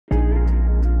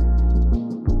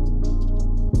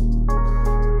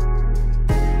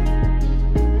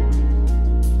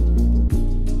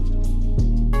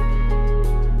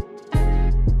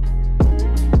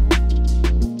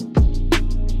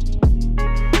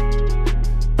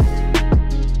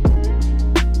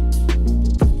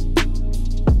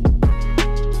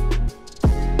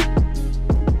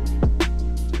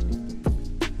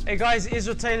Hey guys,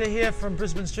 Ezra Taylor here from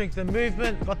Brisbane Strength and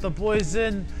Movement. Got the boys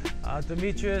in,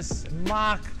 Demetrius,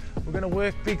 Mark. We're going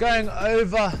to be going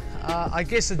over, I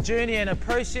guess, a journey and a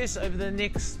process over the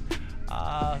next,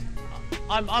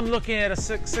 I'm looking at a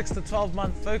 6 to 12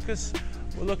 month focus.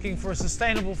 We're looking for a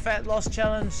sustainable fat loss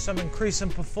challenge, some increase in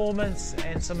performance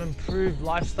and some improved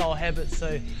lifestyle habits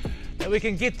so that we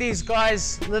can get these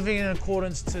guys living in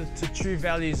accordance to true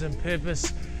values and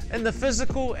purpose in the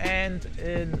physical and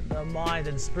in the mind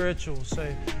and spiritual.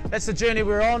 So that's the journey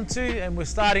we're on to, and we're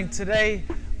starting today.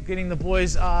 We're getting the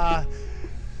boys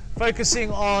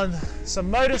focusing on some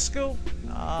motor skill,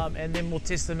 and then we'll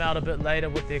test them out a bit later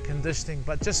with their conditioning.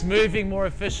 But just moving more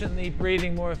efficiently,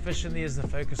 breathing more efficiently is the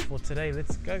focus for today.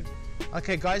 Let's go.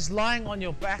 Okay guys, lying on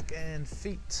your back and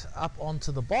feet up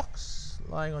onto the box.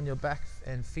 Lying on your back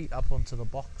and feet up onto the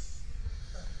box.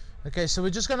 Okay, so we're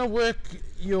just going to work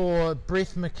your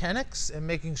breath mechanics and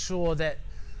making sure that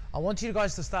I want you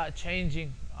guys to start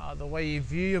changing the way you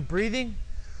view your breathing.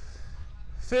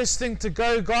 First thing to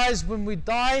go, guys, when we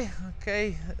die,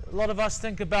 okay, a lot of us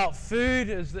think about food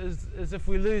as if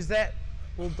we lose that,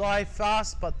 we'll die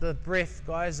fast, but the breath,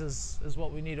 guys, is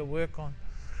what we need to work on.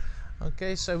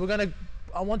 Okay, so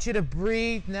I want you to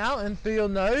breathe now in through your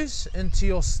nose into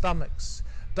your stomachs.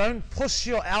 Don't push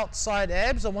your outside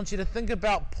abs. I want you to think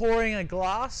about pouring a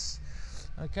glass,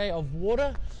 okay, of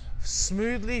water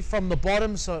smoothly from the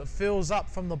bottom so it fills up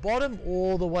from the bottom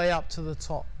all the way up to the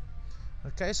top.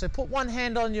 Okay, so put one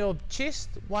hand on your chest,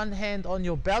 one hand on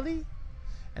your belly,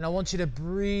 and I want you to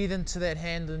breathe into that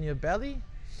hand on your belly.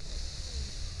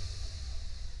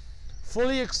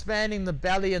 Fully expanding the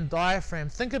belly and diaphragm.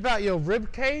 Think about your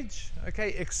rib cage,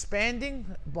 okay, expanding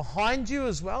behind you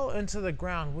as well into the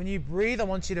ground. When you breathe, I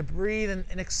want you to breathe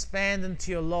and expand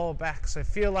into your lower back. So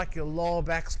feel like your lower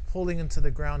back's pulling into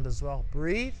the ground as well.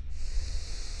 Breathe.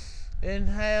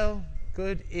 Inhale.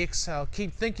 Good. Exhale.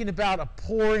 Keep thinking about a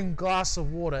pouring glass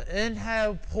of water.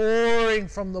 Inhale, pouring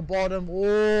from the bottom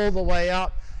all the way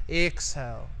up.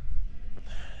 Exhale.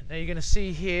 Now you're going to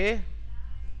see here,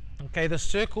 okay, the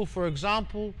circle, for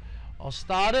example, I'll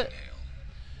start it.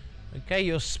 Okay,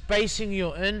 you're spacing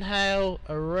your inhale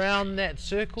around that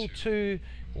circle. 2,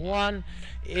 1,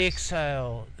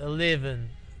 exhale. 11,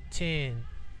 10,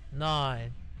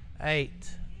 9, 8,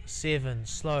 7,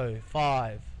 slow.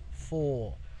 5,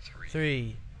 4,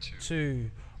 3,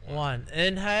 2, 1.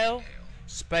 Inhale,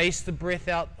 space the breath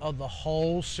out of the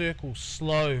whole circle.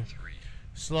 Slow,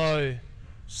 slow,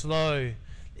 slow.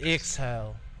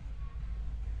 Exhale.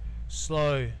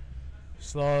 Slow,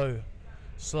 slow,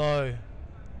 slow,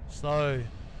 slow.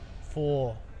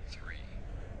 4,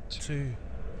 2,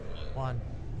 1.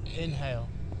 Inhale.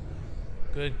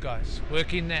 Good, guys.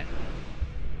 Working that.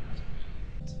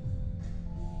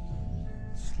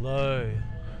 Slow.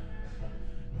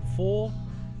 4,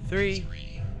 3,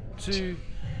 2,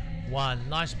 1.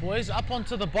 Nice, boys. Up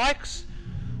onto the bikes.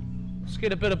 Let's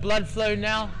get a bit of blood flow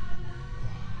now.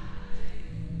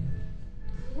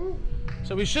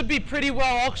 So we should be pretty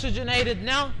well oxygenated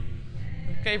now.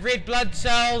 Okay, red blood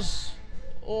cells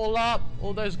all up,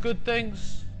 all those good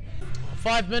things.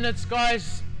 5 minutes,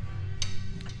 guys.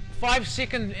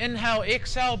 5-second inhale,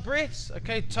 exhale breaths.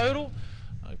 Okay, total.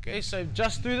 Okay, so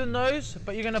just through the nose,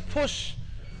 but you're going to push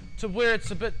to where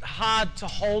it's a bit hard to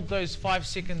hold those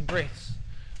 5-second breaths.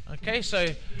 Okay, so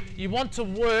you want to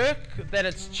work that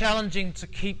it's challenging to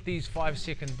keep these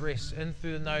 5-second breaths in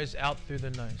through the nose, out through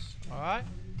the nose. All right.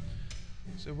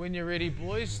 So when you're ready,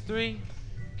 boys, 3,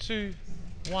 2,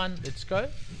 1, let's go.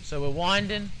 So we're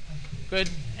winding, good,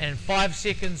 and 5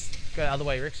 seconds, go the other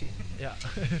way, Rexy, yeah.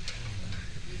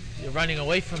 You're running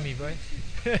away from me, bro.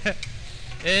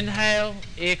 Inhale,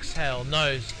 exhale,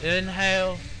 nose,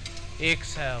 inhale,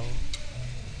 exhale.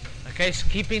 Okay, so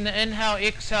keeping the inhale,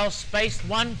 exhale spaced,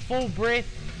 one full breath,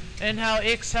 inhale,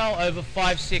 exhale over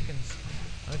 5 seconds.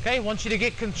 Okay, want you to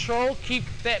get control, keep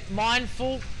that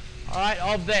mindful. All right,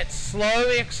 of that slow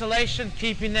exhalation,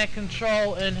 keeping that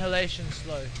control, inhalation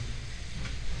slow.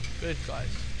 Good, guys.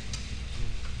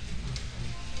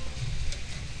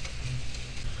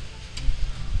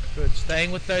 Good,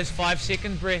 staying with those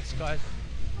 5-second breaths, guys.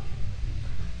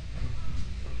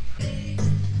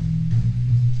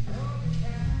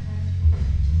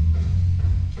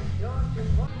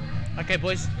 Okay,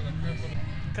 boys,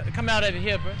 come out over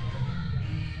here, bro.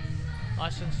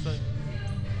 Nice and slow.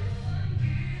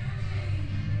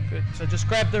 Good. So just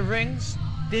grab the rings,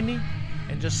 Demi,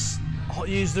 and just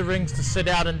use the rings to sit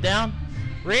out and down.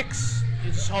 Rex,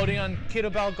 you're just holding on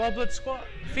kettlebell goblet squat,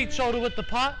 feet shoulder width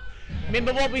apart.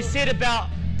 Remember what we said about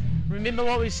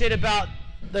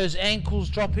those ankles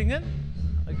dropping in?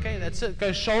 Okay, that's it.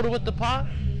 Go shoulder width apart.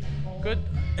 Good.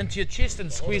 into your chest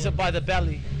and squeeze it by the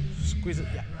belly. Squeeze it,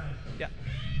 yeah, yeah.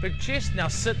 Big chest, now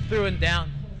sit through and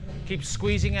down. Keep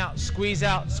squeezing out, squeeze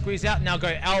out, squeeze out. Now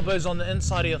go elbows on the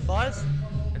inside of your thighs.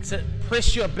 That's it.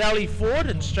 Press your belly forward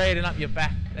and straighten up your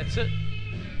back. That's it.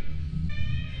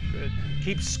 Good.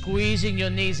 Keep squeezing your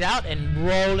knees out and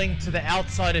rolling to the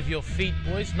outside of your feet,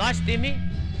 boys. Nice, Demi.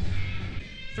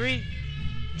 3,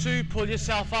 2, pull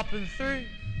yourself up and through.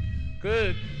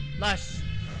 Good. Nice.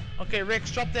 Okay, Rex,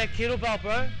 drop that kettlebell,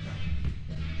 bro.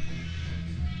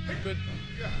 Good.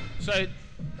 So,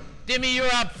 Demi,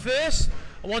 you're up first.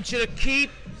 I want you to keep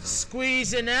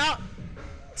squeezing out,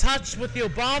 touch with your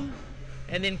bum,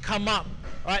 and then come up.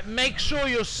 All right, make sure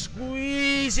you're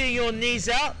squeezing your knees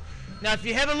out. Now, if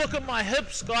you have a look at my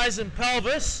hips, guys, and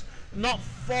pelvis, not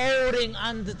folding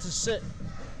under to sit.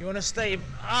 You want to stay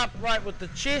upright with the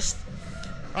chest.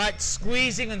 All right,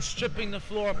 squeezing and stripping the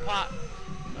floor apart.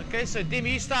 Okay, so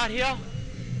Demi, you start here.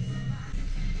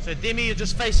 So Demi, you're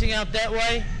just facing out that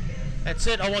way. That's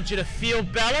it. I want you to feel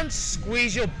balance.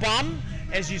 Squeeze your bum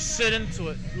as you sit into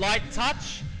it. Light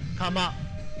touch, come up.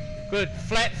 Good.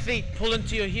 Flat feet, pull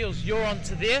into your heels. You're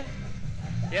onto there.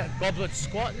 Yeah, goblet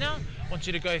squat now. I want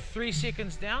you to go 3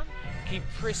 seconds down. Keep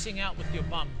pressing out with your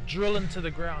bum. Drill into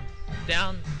the ground.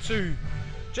 Down, 2.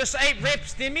 Just 8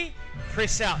 reps, Demi.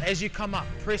 Press out as you come up.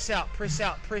 Press out, press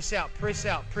out, press out, press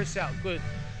out, press out. Good.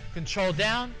 Control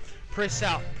down. Press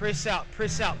out, press out,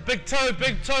 press out. Big toe,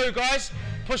 guys.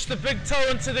 Push the big toe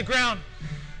into the ground.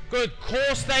 Good.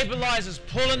 Core stabilizers.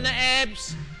 Pull in the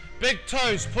abs. Big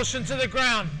toes. Push into the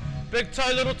ground. Big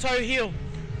toe, little toe, heel.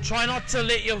 Try not to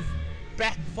let your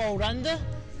back fold under.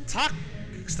 Tuck.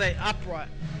 Stay upright.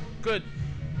 Good.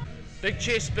 Big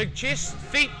chest,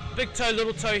 feet, big toe,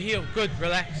 little toe, heel. Good,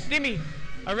 relax. Demi,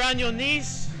 around your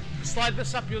knees. Slide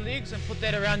this up your legs and put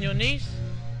that around your knees.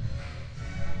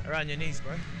 Around your knees,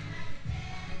 bro.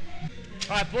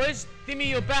 All right, boys. Demi,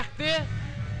 you're back there.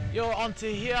 You're onto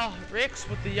here, Rex,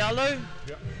 with the yellow.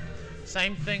 Yep.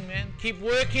 Same thing, man. Keep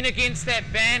working against that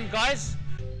band, guys.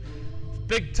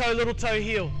 Big toe, little toe,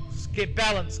 heel. Get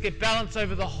balance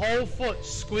over the whole foot.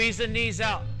 Squeeze the knees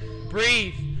out.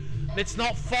 Breathe. Let's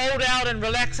not fold out and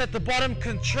relax at the bottom.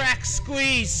 Contract,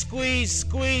 squeeze, squeeze,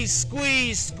 squeeze,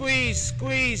 squeeze, squeeze,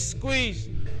 squeeze, squeeze.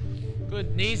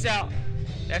 Good, knees out.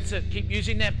 That's it. Keep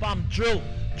using that bum. Drill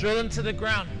into the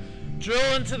ground.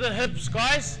 Drill into the hips,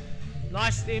 guys.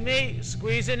 Nice, Demi.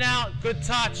 Squeezing out. Good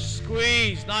touch.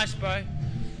 Squeeze. Nice, bro.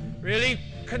 Really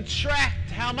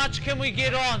contract. How much can we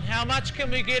get on? How much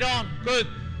can we get on? Good.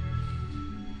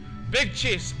 Big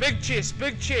chest, big chest,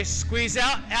 big chest. Squeeze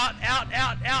out, out, out,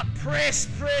 out, out. Press,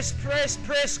 press, press,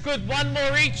 press. Good. One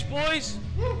more each, boys.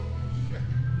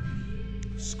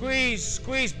 Squeeze,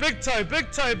 squeeze. Big toe, big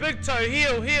toe, big toe.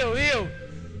 Heel, heel, heel.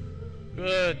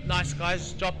 Good. Nice,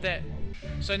 guys. Drop that.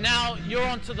 So now you're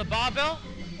onto the barbell.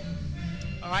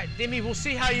 All right, Demi, we'll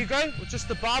see how you go with just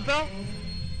the barbell.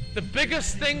 The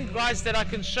biggest thing, guys, that I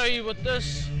can show you with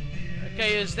this,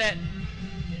 okay, is that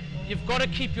you've got to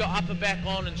keep your upper back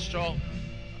on and strong,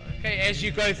 okay, as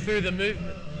you go through the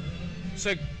movement.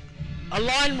 So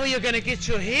align where you're going to get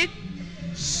your head,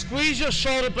 squeeze your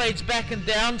shoulder blades back and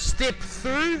down, step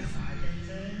through,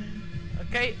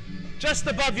 okay, just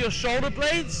above your shoulder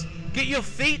blades, get your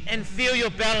feet and feel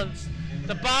your balance.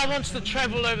 The bar wants to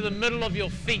travel over the middle of your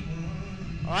feet.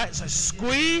 All right, so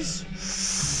squeeze,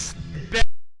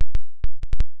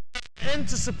 in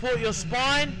to support your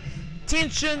spine,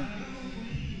 tension,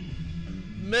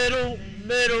 middle,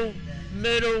 middle,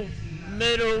 middle,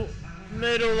 middle,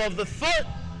 middle of the foot,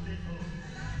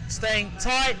 staying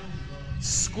tight,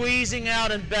 squeezing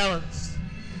out and balanced.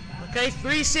 Okay,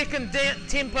 3 second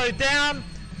tempo down,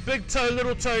 big toe,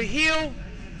 little toe, heel,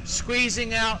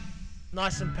 squeezing out,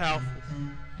 nice and powerful.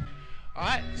 All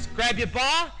right, so grab your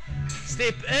bar,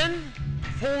 step in,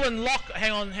 pull and lock.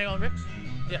 Hang on, Rex.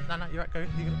 Yeah, no, you're right, go.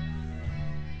 You go.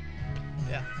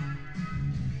 Yeah.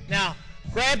 Now,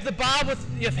 grab the bar with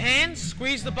your hands,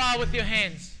 squeeze the bar with your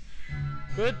hands.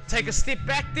 Good. Take a step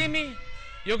back, Demi.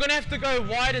 You're going to have to go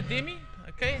wider, Demi,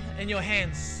 okay, in your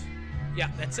hands. Yeah,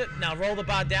 that's it. Now roll the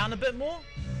bar down a bit more.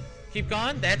 Keep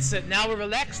going. That's it. Now we're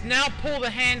relaxed. Now pull the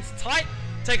hands tight.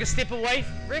 Take a step away,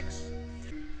 Rex.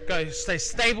 Go. Stay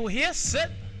stable here. Sit.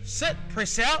 Sit.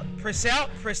 Press out. Press out.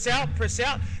 Press out. Press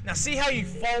out. Now see how you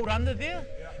fold under there?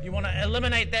 You want to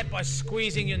eliminate that by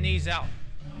squeezing your knees out.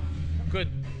 Good.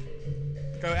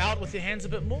 Go out with your hands a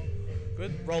bit more.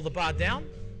 Good. Roll the bar down.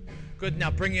 Good.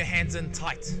 Now bring your hands in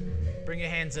tight. Bring your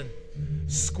hands in.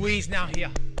 Squeeze now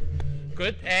here.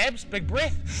 Good. Abs. Big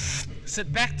breath.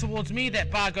 Sit back towards me.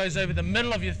 That bar goes over the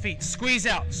middle of your feet. Squeeze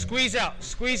out. Squeeze out.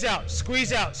 Squeeze out.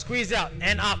 Squeeze out. Squeeze out.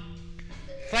 And up.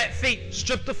 flat feet,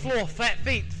 strip the floor, flat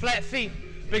feet, flat feet.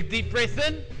 Big deep breath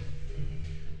in.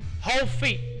 Whole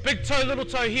feet, big toe, little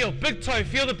toe, heel, big toe,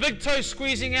 feel the big toe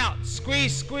squeezing out.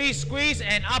 Squeeze, squeeze, squeeze,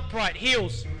 and upright,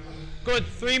 heels. Good,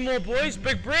 3 more boys,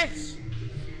 big breaths.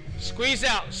 Squeeze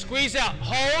out,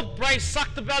 hold, brace,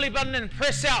 suck the belly button in,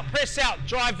 press out,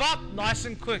 drive up, nice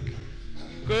and quick.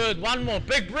 Good, 1 more,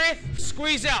 big breath,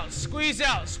 squeeze out,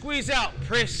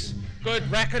 press.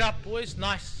 Good, rack it up boys,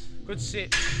 nice, good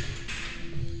set.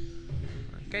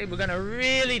 Okay, we're gonna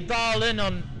really dial in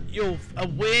on your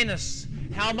awareness.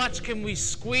 How much can we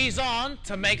squeeze on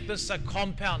to make this a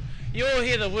compound? You all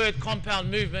hear the word compound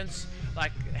movements,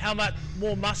 like how much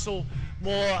more muscle,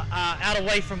 more out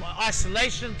away from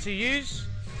isolation to use.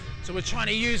 So we're trying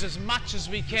to use as much as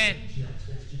we can.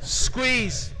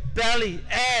 Squeeze, belly,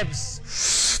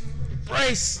 abs,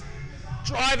 brace,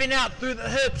 driving out through the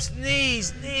hips,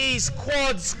 knees,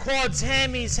 quads,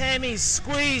 hammies,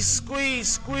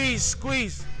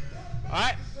 squeeze. All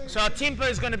right, so our tempo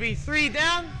is going to be 3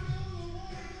 down,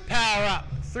 power up,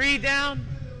 3 down,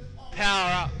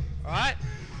 power up, all right?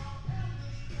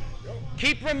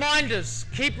 Keep reminders,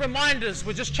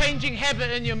 we're just changing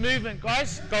habit in your movement,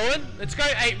 guys. Go in, let's go,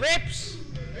 8 reps,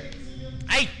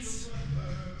 8,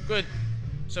 good.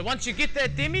 So once you get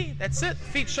that demi, that's it,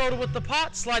 feet shoulder width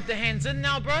apart, slide the hands in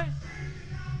now, bro.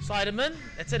 Slide them in,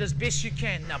 that's it as best you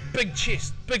can. Now big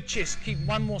chest, keep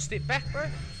 1 more step back, bro.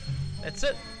 That's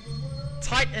it,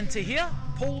 tight into here,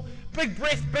 pull, big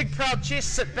breath, big proud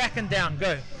chest, sit back and down,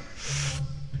 go.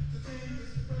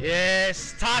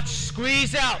 Yes, touch,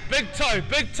 squeeze out, big toe,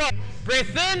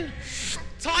 breath in,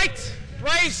 tight,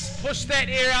 brace, push that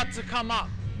air out to come up.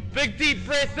 Big deep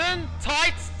breath in,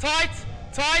 tight,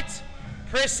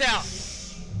 press out.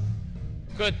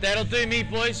 Good, that'll do me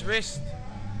boys, rest.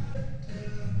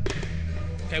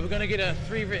 Okay, we're gonna get a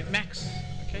 3 rep max,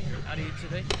 okay, out of you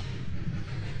today.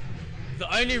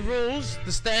 The only rules,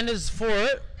 the standards for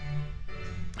it,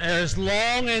 as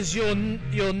long as your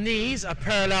knees are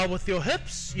parallel with your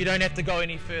hips, you don't have to go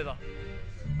any further.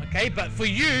 Okay, but for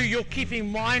you, you're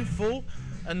keeping mindful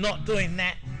and not doing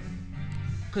that,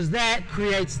 because that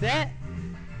creates that.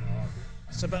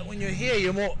 So, but when you're here,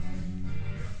 you're more, all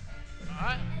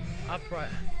right, upright.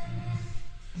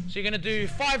 So you're going to do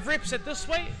 5 reps at this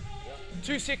weight,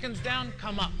 2 seconds down,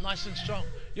 come up, nice and strong.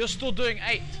 You're still doing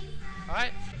 8, all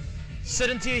right?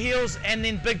 Sit into your heels and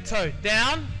then big toe,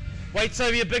 down. Weights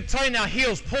over your big toe, now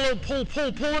heels, pull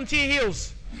into your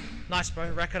heels. Nice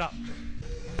bro, rack it up.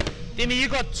 Demi, you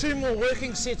got 2 more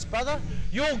working sets, brother.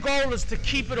 Your goal is to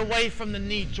keep it away from the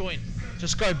knee joint.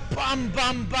 Just go bum,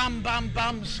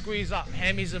 squeeze up,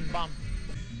 hammies and bum.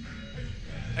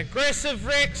 Aggressive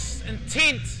reps,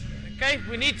 intent, okay?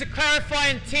 We need to clarify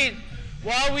intent.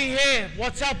 While we're here,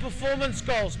 what's our performance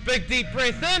goals? Big deep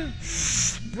breath in,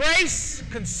 brace,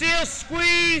 conceal,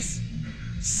 squeeze,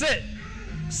 sit.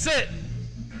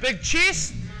 Big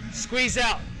chest, squeeze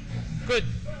out. Good.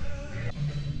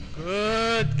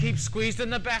 Keep squeezed in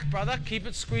the back, brother. Keep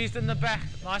it squeezed in the back.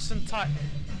 Nice and tight.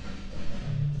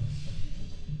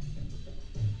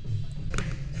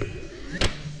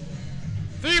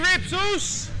 Three reps,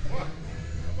 Oos.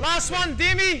 Last one,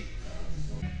 Demi.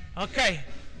 Okay,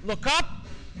 look up.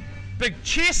 Big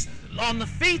chest on the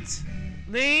feet.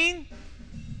 Lean.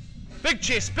 Big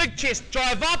chest.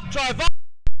 Drive up.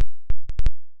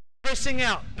 Pressing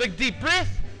out. Big deep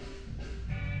breath.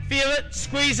 Feel it.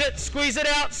 Squeeze it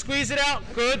out.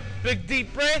 Good. Big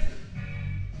deep breath.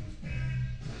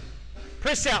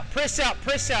 Press out.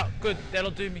 Good.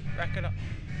 That'll do me. Rack it up.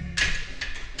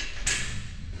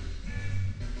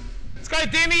 Let's go,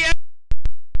 Demi.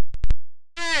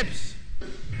 Abs.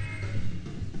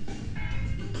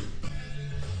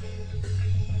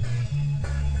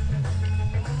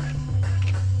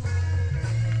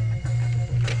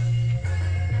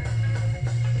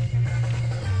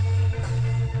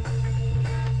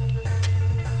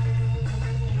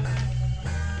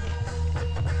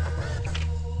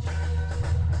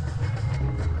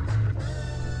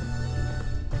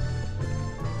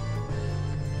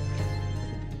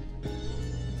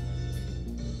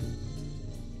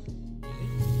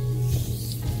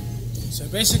 So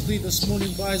basically this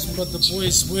morning, guys, we've got the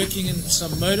boys working in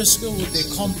some motor skill with their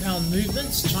compound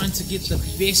movements, trying to get the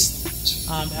best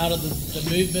out of the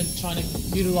movement, trying to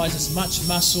utilize as much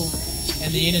muscle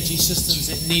and the energy systems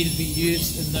that need to be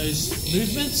used in those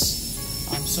movements.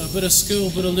 So a bit of skill,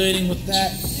 a bit of learning with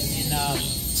that, and then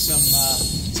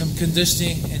some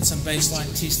conditioning and some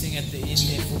baseline testing at the end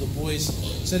there for the boys,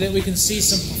 so that we can see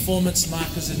some performance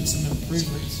markers and some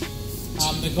improvements.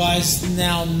 The guys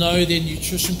now know their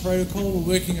nutrition protocol.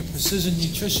 We're working a precision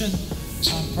nutrition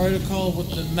protocol with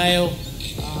the male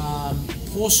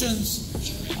portions.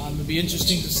 It'll be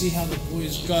interesting to see how the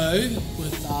boys go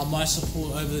with my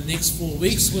support over the next 4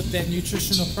 weeks with that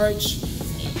nutrition approach.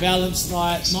 A balanced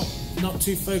diet, not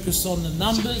too focused on the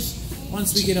numbers.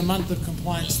 Once we get a month of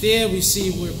compliance there, we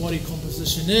see where body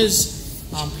composition is,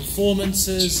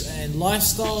 performances and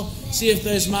lifestyle. See if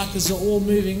those markers are all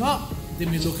moving up.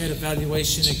 Then we look at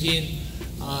evaluation again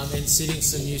and setting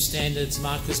some new standards,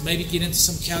 markers. Maybe get into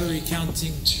some calorie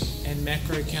counting and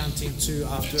macro counting too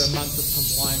after a month of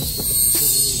compliance with the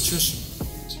precision nutrition.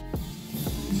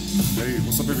 Hey,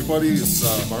 what's up everybody? It's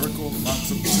Mareko,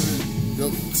 Max up here. Yo,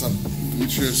 what's up?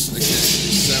 Demetrius,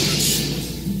 Savage.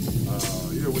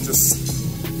 Yeah, we're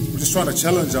just trying to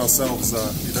challenge ourselves.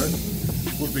 You know,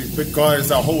 we've been big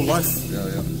guys our whole life.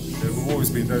 Yeah. We've always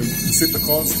been known.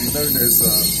 Decepticons been known as the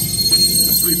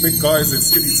 3 big guys in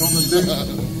Skinny Tom and them.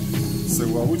 So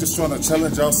we're just trying to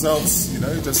challenge ourselves. You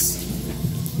know, just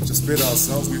better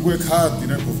ourselves. We work hard, you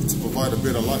know, to provide a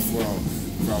better life for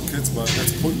our kids, but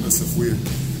that's pointless if we're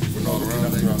not looking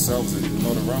after ourselves and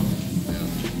we're not around. Yeah.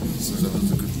 So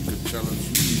that's a good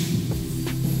challenge.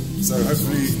 So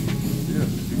hopefully, yeah,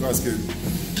 you guys can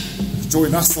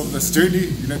join us on this journey.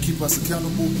 You know, keep us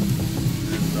accountable,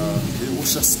 and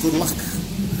wish us good luck.